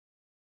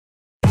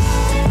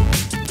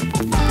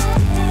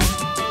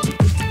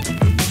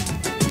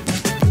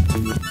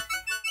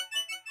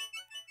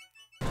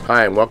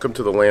Hi, and welcome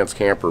to the Lance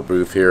Camper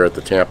booth here at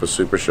the Tampa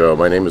Supershow.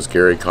 My name is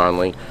Gary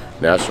Conley,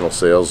 National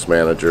Sales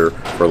Manager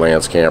for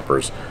Lance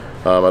Campers.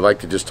 I'd like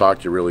to just talk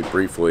to you really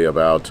briefly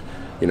about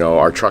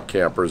our truck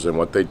campers and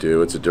what they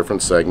do. It's a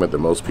different segment that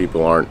most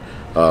people aren't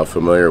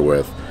familiar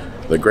with.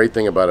 The great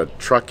thing about a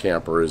truck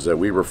camper is that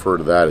we refer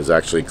to that as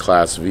actually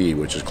Class V,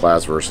 which is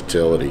class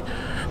versatility.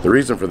 The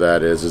reason for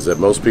that is that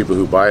most people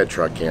who buy a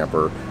truck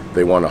camper,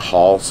 they want to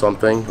haul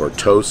something or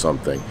tow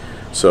something.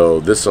 So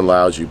this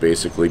allows you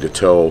basically to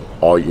tow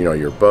all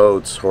your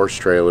boats, horse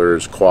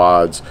trailers,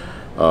 quads,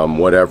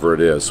 whatever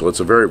it is. So it's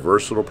a very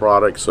versatile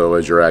product. So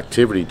as your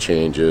activity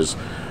changes,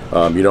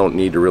 you don't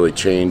need to really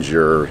change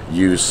your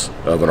use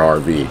of an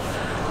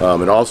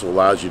RV. It also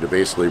allows you to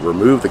basically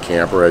remove the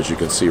camper, as you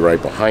can see right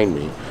behind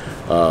me,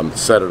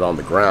 set it on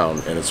the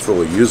ground, and it's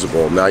fully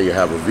usable. Now you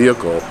have a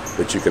vehicle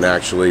that you can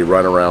actually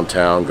run around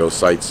town, go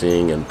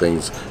sightseeing and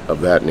things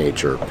of that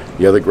nature.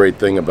 The other great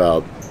thing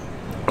about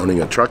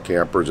owning a truck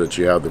camper is that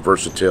you have the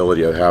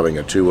versatility of having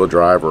a two-wheel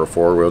drive or a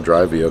four-wheel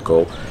drive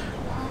vehicle,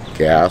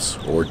 gas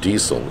or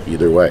diesel,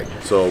 either way.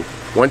 So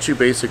once you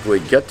basically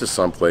get to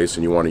someplace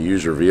and you want to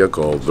use your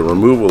vehicle, the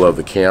removal of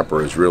the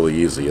camper is really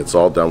easy. It's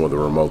all done with a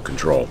remote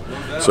control.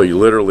 So you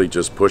literally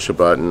just push a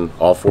button,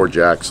 all four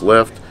jacks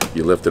lift,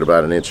 you lift it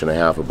about 1.5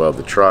 inches above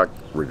the truck,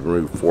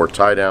 remove 4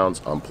 tie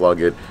downs,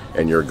 unplug it,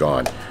 and you're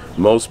gone.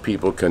 Most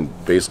people can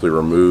basically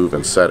remove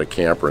and set a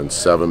camper in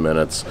 7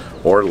 minutes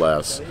or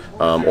less,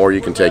 or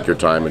you can take your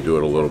time and do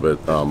it a little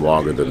bit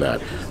longer than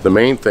that. The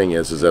main thing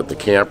is that the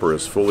camper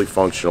is fully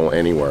functional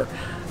anywhere.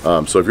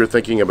 So if you're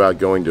thinking about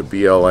going to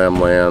BLM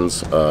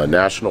lands,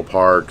 national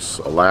parks,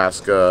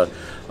 Alaska,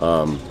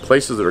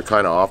 places that are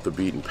kind of off the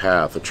beaten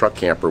path, a truck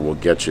camper will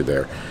get you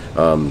there.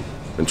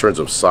 In terms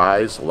of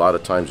size, a lot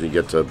of times when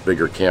you get to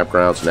bigger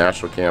campgrounds,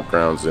 national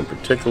campgrounds in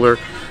particular,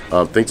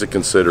 things to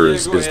consider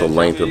is the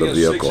length of the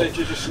vehicle.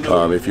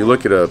 If you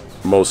look at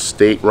most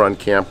state-run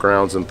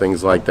campgrounds and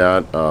things like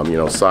that,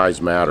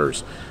 size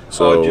matters.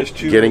 So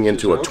getting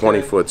into a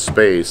 20-foot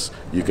space,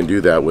 you can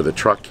do that with a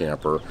truck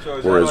camper,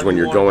 whereas when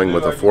you're going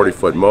with a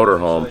 40-foot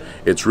motorhome,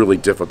 it's really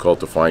difficult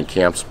to find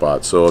camp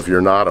spots. So if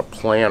you're not a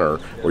planner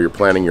or you're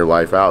planning your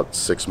life out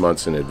 6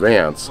 months in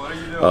advance,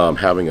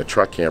 having a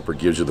truck camper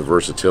gives you the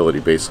versatility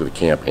basically to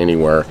camp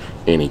anywhere,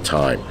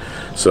 anytime.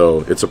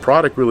 So it's a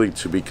product really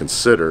to be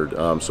considered.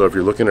 So if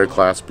you're looking at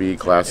Class B,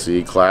 Class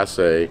C, Class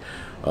A,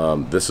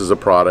 this is a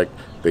product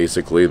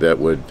basically that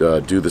would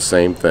do the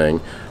same thing.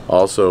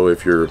 Also,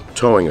 if you're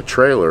towing a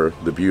trailer,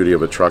 the beauty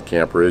of a truck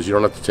camper is you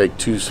don't have to take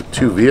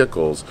two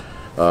vehicles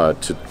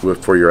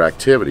for your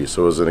activity.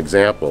 So as an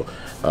example,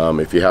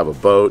 if you have a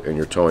boat and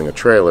you're towing a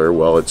trailer,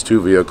 well, it's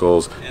 2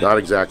 vehicles, not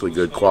exactly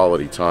good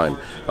quality time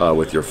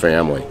with your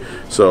family.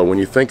 So when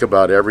you think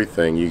about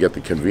everything, you get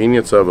the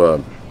convenience of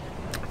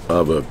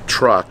a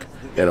truck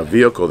and a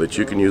vehicle that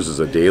you can use as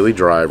a daily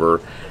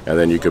driver, and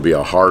then you could be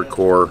a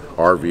hardcore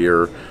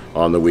RVer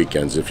on the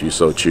weekends if you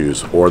so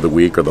choose, or the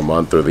week or the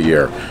month or the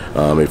year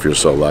if you're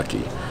so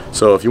lucky.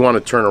 So if you want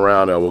to turn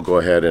around, we'll go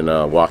ahead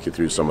and walk you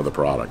through some of the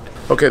product.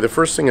 Okay, the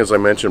first thing, as I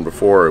mentioned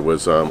before, it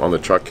was on the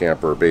truck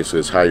camper basically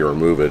is how you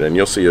remove it, and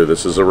you'll see here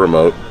this is a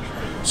remote,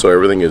 so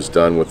everything is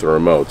done with the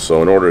remote.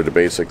 So in order to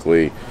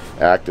basically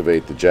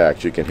activate the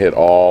jacks, you can hit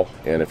all,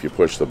 and if you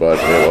push the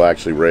button, it will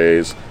actually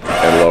raise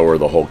and lower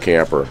the whole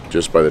camper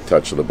just by the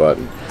touch of the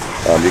button.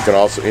 You can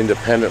also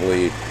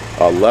independently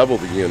level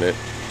the unit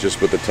just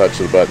with the touch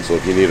of the button. So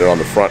if you need it on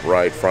the front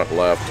right, front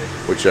left,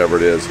 whichever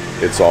it is,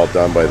 it's all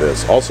done by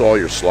this. Also, all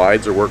your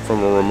slides are work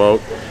from the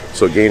remote.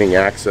 So gaining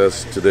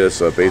access to this,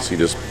 basically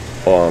just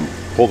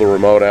pull the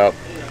remote out,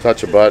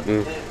 touch a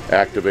button,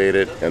 activate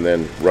it, and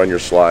then run your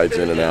slides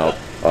in and out.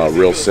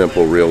 Real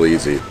simple, real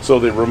easy. So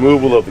the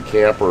removal of the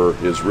camper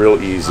is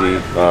real easy.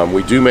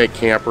 We do make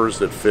campers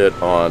that fit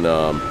on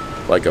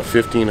like a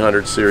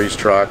 1500 series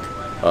truck,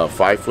 a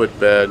 5-foot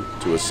bed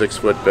to a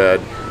 6-foot bed.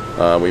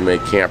 We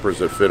make campers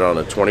that fit on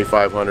a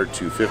 2500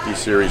 250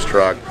 series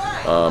truck,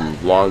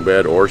 long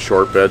bed or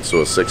short bed, so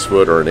a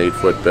 6-foot or an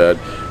 8-foot bed,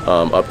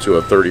 up to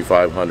a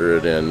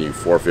 3500 and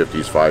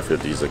 450s,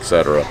 550s,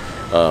 etc.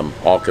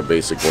 All could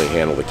basically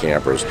handle the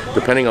campers.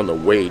 Depending on the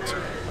weight,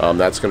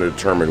 that's going to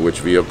determine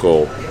which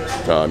vehicle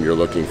you're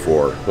looking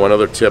for. One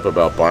other tip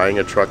about buying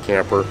a truck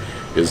camper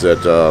is that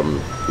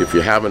if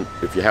you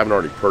haven't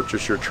already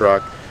purchased your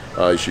truck,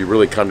 you should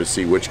really come to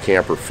see which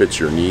camper fits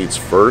your needs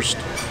first,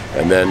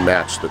 and then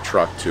match the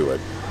truck to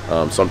it.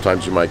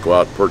 Sometimes you might go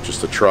out and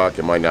purchase the truck,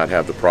 it might not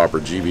have the proper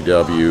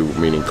GVW,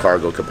 meaning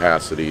cargo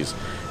capacities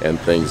and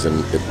things,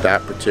 and at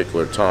that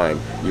particular time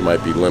you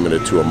might be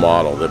limited to a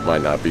model that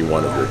might not be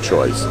one of your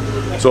choice.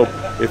 So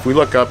if we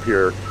look up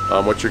here,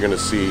 what you're going to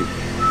see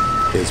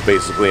is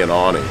basically an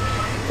awning.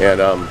 And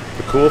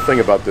the cool thing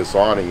about this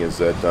awning is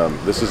that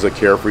this is a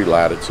carefree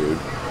latitude.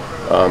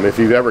 If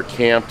you've ever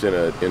camped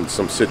in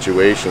some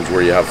situations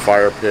where you have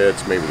fire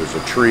pits, maybe there's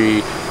a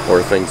tree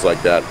or things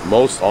like that,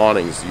 most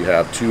awnings you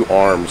have 2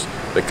 arms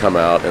that come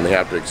out and they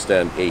have to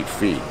extend 8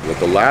 feet. With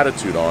the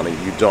latitude awning,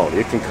 you don't.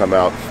 It can come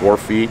out 4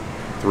 feet,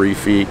 3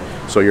 feet,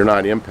 so you're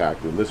not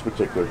impacted. In this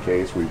particular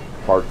case, we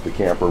park the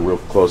camper real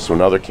close to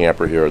another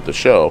camper here at the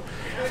show.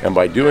 And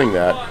by doing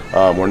that,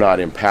 we're not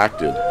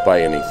impacted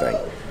by anything.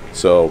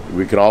 So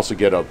we can also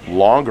get a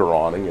longer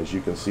awning. As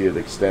you can see, it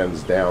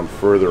extends down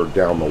further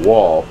down the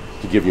wall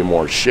to give you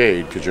more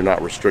shade because you're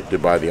not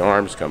restricted by the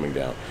arms coming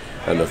down.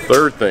 And the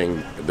third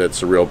thing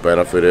that's a real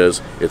benefit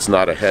is it's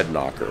not a head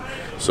knocker.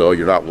 So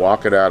you're not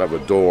walking out of a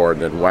door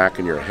and then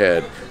whacking your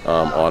head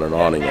on an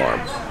awning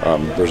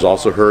arm. There's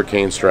also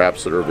hurricane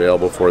straps that are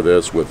available for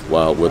this with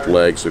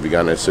legs. So if you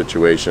got in a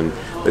situation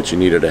that you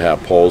needed to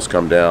have poles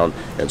come down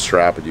and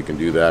strap it, you can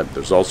do that.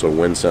 There's also a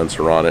wind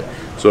sensor on it.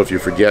 So if you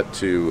forget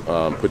to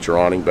put your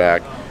awning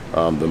back,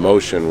 the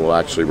motion will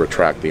actually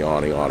retract the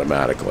awning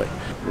automatically.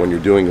 When you're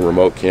doing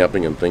remote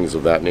camping and things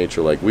of that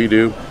nature like we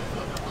do,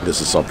 this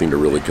is something to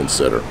really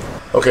consider.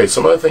 Okay,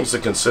 some of the things to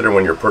consider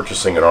when you're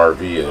purchasing an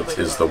RV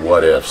is the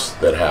what ifs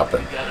that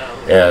happen.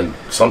 And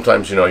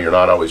sometimes, you're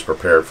not always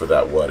prepared for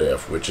that what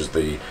if, which is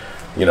the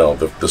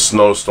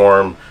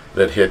snowstorm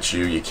that hits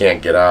you, you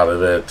can't get out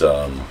of it,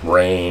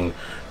 rain,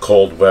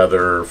 cold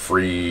weather,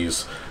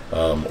 freeze,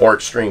 or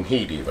extreme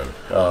heat even.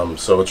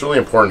 So it's really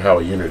important how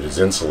a unit is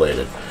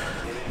insulated.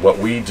 What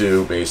we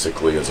do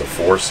basically is a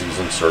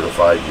 4-season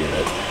certified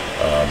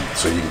unit,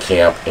 so you can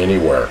camp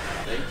anywhere.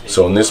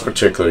 So in this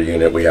particular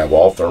unit, we have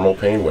all thermal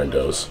pane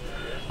windows.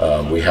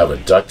 We have a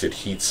ducted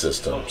heat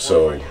system.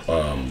 So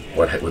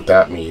what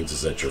that means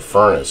is that your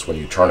furnace, when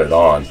you turn it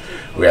on,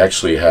 we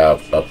actually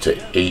have up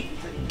to 8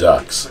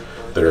 ducts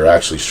that are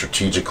actually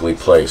strategically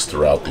placed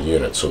throughout the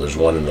unit. So there's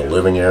one in the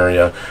living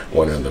area,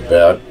 one in the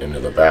bed, into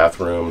the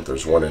bathroom,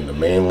 there's one in the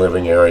main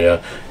living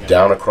area,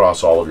 down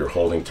across all of your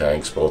holding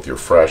tanks, both your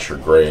fresh, your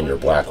gray, and your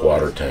black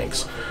water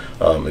tanks.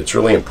 It's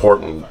really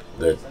important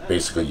that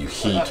basically you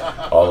heat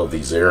all of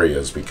these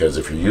areas, because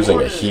if you're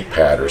using a heat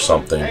pad or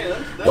something,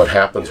 what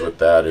happens with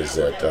that is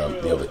that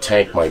the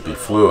tank might be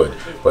fluid,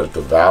 but if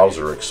the valves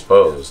are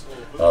exposed,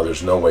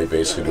 there's no way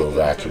basically to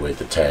evacuate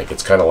the tank.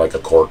 It's kind of like a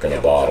cork in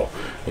a bottle.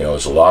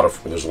 There's a lot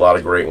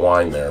of great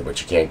wine there,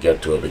 but you can't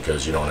get to it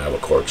because you don't have a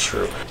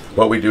corkscrew.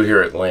 What we do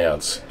here at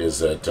Lance is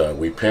that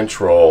we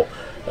pinch roll,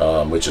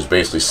 which is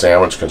basically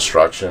sandwich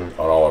construction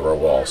on all of our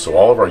walls. So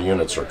all of our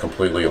units are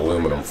completely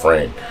aluminum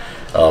frame,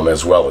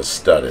 as well as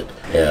studded.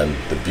 And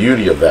the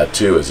beauty of that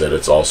too is that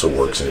it also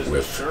works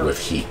with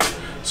heat.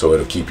 So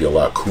it'll keep you a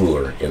lot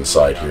cooler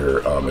inside here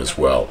as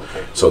well.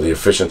 So the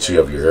efficiency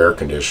of your air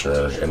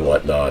conditioner and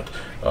whatnot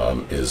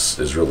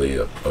is really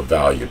a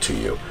value to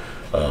you.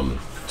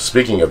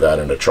 Speaking of that,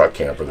 in a truck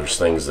camper, there's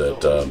things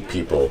that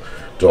people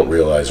don't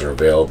realize are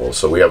available.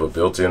 So we have a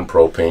built-in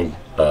propane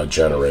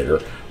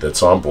generator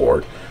that's on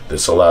board.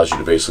 This allows you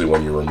to basically,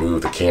 when you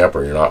remove the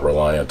camper, you're not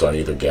reliant on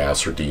either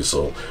gas or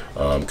diesel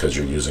because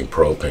you're using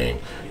propane.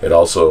 It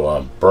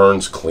also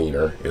burns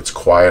cleaner. It's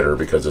quieter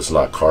because it's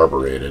not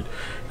carbureted.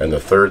 And the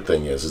third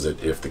thing is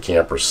that if the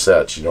camper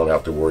sets, you don't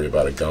have to worry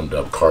about a gummed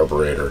up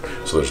carburetor,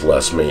 so there's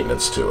less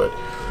maintenance to it.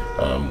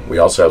 We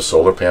also have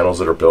solar panels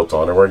that are built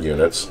onto our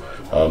units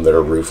that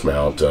are roof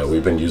mount.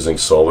 We've been using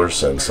solar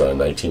since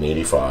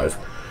 1985.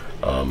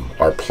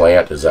 Our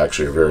plant is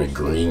actually a very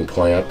green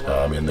plant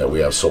in that we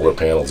have solar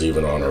panels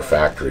even on our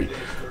factory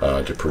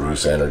to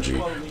produce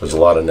energy. There's a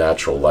lot of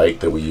natural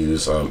light that we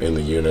use in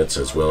the units,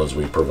 as well as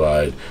we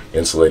provide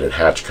insulated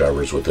hatch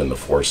covers within the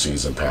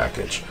 4-season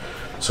package.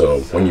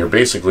 So when you're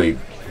basically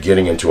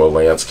getting into a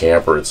Lance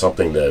camper, it's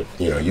something that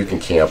you can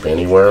camp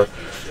anywhere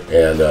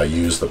and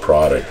use the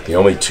product. The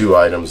only 2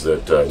 items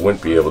that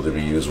wouldn't be able to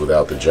be used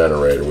without the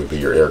generator would be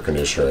your air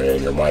conditioner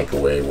and your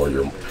microwave, or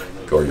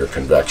your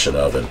convection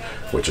oven,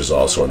 which is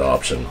also an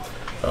option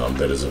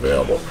that is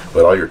available.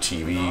 But all your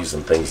TVs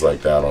and things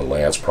like that on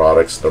Lance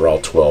products, they're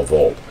all 12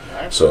 volt.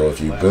 So if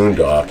you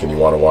boondock and you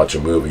want to watch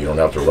a movie, you don't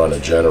have to run a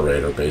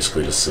generator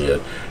basically to see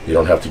it. You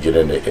don't have to get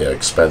into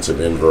expensive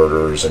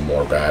inverters and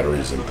more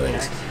batteries and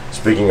things.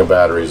 Speaking of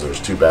batteries,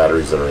 there's 2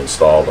 batteries that are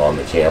installed on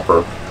the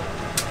camper.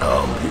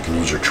 You can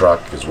use your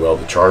truck as well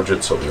to charge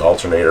it, so the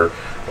alternator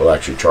will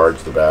actually charge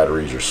the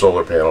batteries. Your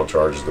solar panel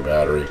charges the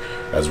battery,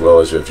 as well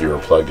as if you were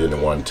plugged into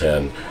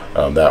 110,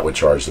 that would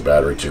charge the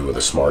battery too with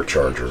a smart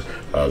charger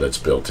that's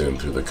built in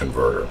through the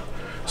converter.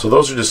 So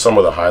those are just some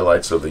of the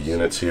highlights of the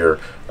units here.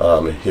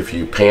 If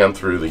you pan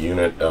through the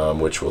unit,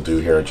 which we'll do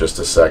here in just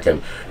a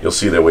second, you'll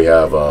see that we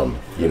have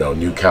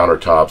new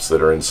countertops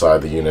that are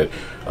inside the unit.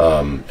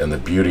 And the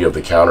beauty of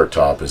the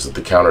countertop is that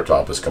the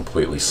countertop is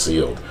completely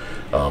sealed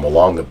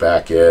along the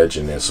back edge,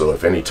 and so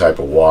if any type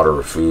of water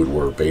or food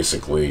were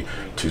basically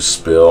to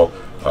spill,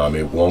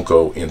 it won't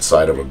go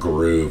inside of a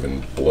groove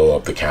and blow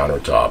up the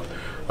countertop.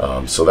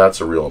 So that's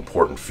a real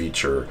important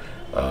feature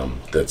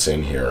that's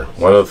in here.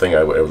 One other thing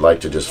I would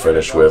like to just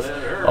finish with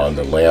on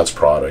the Lance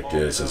product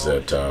is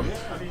that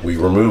we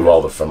remove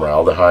all the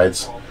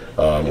formaldehydes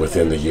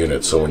within the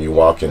unit, so when you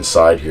walk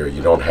inside here,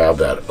 you don't have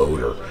that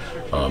odor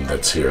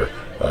that's here.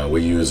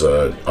 We use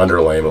an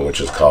underlayment which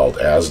is called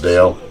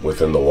Asdale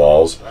within the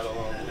walls,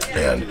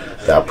 And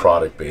that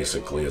product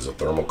basically is a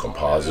thermal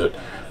composite,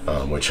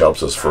 which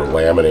helps us for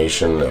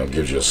lamination,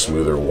 gives you a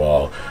smoother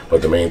wall.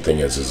 But the main thing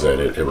is that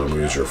it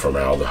removes your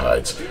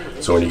formaldehydes.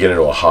 So when you get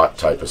into a hot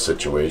type of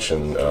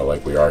situation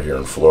like we are here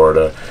in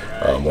Florida,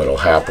 what will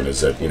happen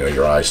is that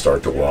your eyes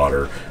start to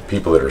water.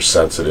 People that are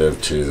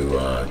sensitive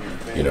to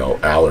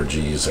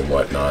allergies and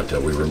whatnot,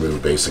 we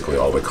remove basically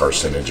all the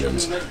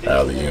carcinogens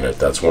out of the unit.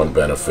 That's one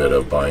benefit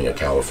of buying a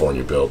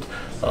California-built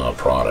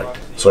product.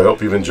 So I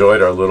hope you've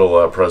enjoyed our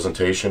little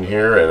presentation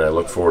here, and I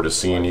look forward to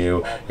seeing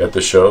you at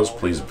the shows.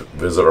 Please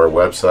visit our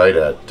website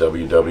at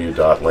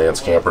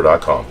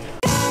www.lancecamper.com.